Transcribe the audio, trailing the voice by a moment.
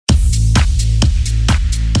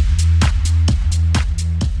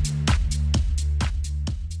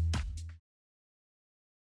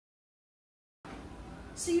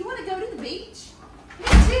So you want to go to the beach? Me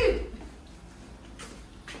too.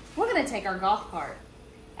 We're going to take our golf cart.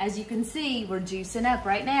 As you can see, we're juicing up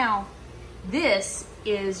right now. This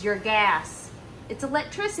is your gas. It's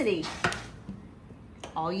electricity.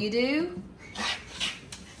 All you do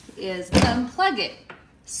is unplug it.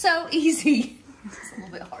 So easy. It's a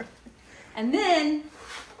little bit hard. And then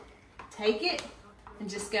take it and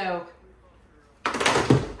just go.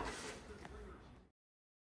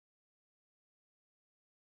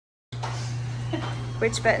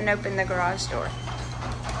 Which button opened the garage door?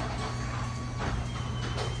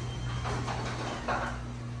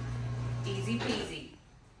 Easy peasy.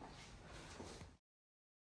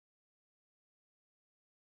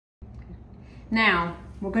 Now,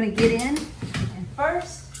 we're gonna get in, and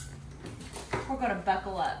first, we're gonna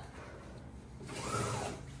buckle up.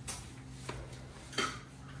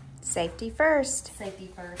 Safety first. Safety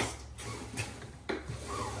first.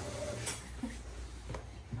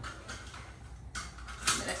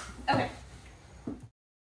 Okay.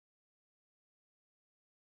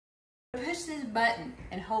 Push this button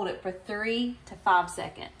and hold it for 3 to 5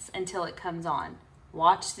 seconds until it comes on.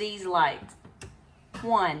 Watch these lights.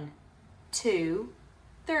 1, 2,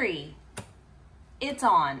 3. It's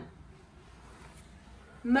on.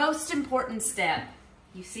 Most important step.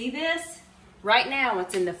 You see this? Right now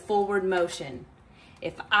it's in the forward motion.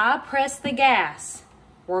 If I press the gas,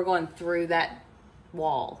 we're going through that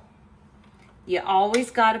wall. You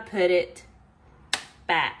always got to put it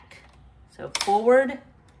back. So forward,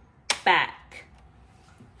 back.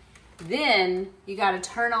 Then you got to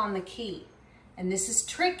turn on the key. And this is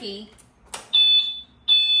tricky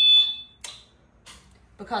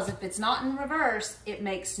because if it's not in reverse, it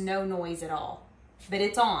makes no noise at all. But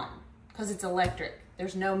it's on because it's electric.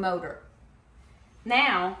 There's no motor.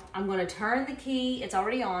 Now I'm going to turn the key. It's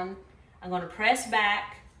already on. I'm going to press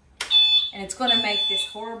back and it's going to make this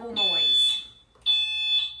horrible noise.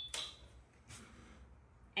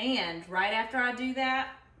 And right after I do that,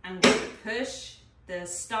 I'm going to push the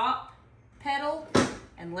stop pedal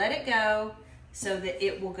and let it go so that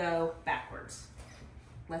it will go backwards.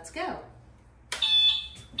 Let's go.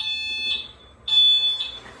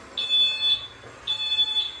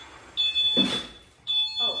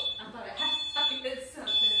 Oh, I thought I did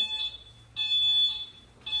something.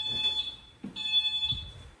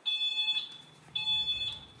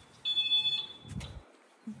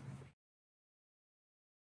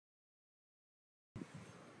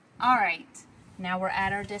 All right, now we're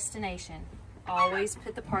at our destination. Always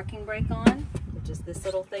put the parking brake on, which is this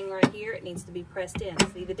little thing right here. It needs to be pressed in.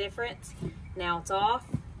 See the difference? Now it's off.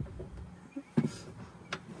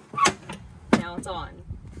 Now it's on.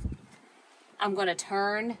 I'm going to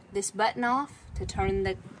turn this button off to turn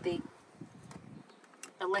the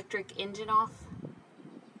electric engine off.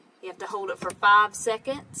 You have to hold it for 5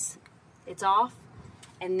 seconds. It's off.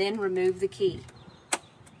 And then remove the key.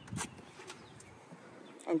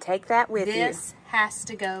 And take that with you. This has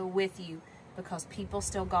to go with you because people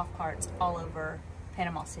steal golf carts all over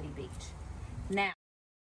Panama City Beach. Now,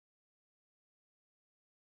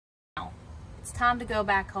 it's time to go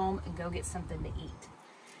back home and go get something to eat.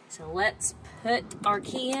 So let's put our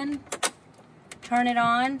key in, turn it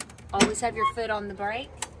on. Always have your foot on the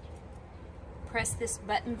brake. Press this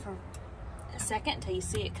button for a second until you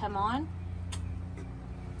see it come on.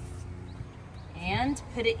 And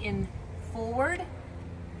put it in forward.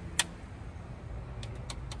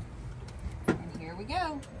 Here we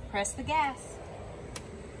go. Press the gas.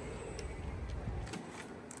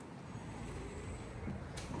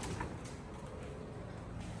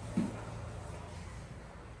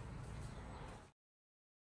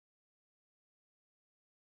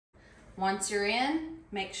 Once you're in,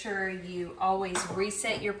 make sure you always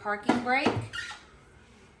reset your parking brake.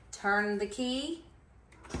 Turn the key.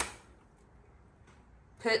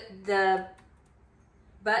 Put the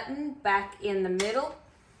button back in the middle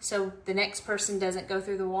so the next person doesn't go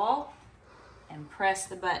through the wall, and press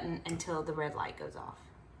the button until the red light goes off.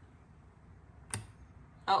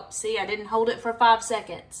 Oh, see, I didn't hold it for 5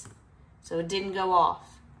 seconds, so it didn't go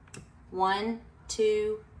off. 1,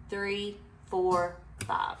 2, 3, 4,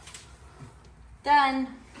 5. Done.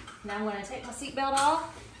 Now I'm going to take my seatbelt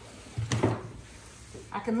off.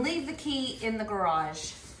 I can leave the key in the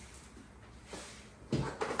garage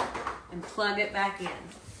and plug it back in.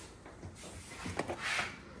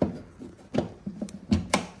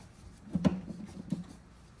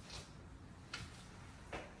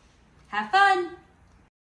 Have fun!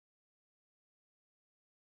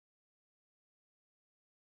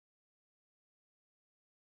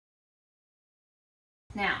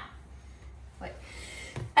 Now, wait.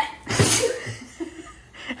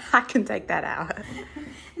 I can take that out.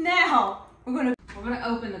 Now, we're gonna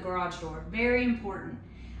open the garage door. Very important.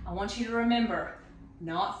 I want you to remember,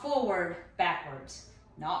 not forward, backwards.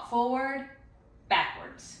 Not forward,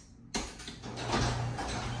 backwards.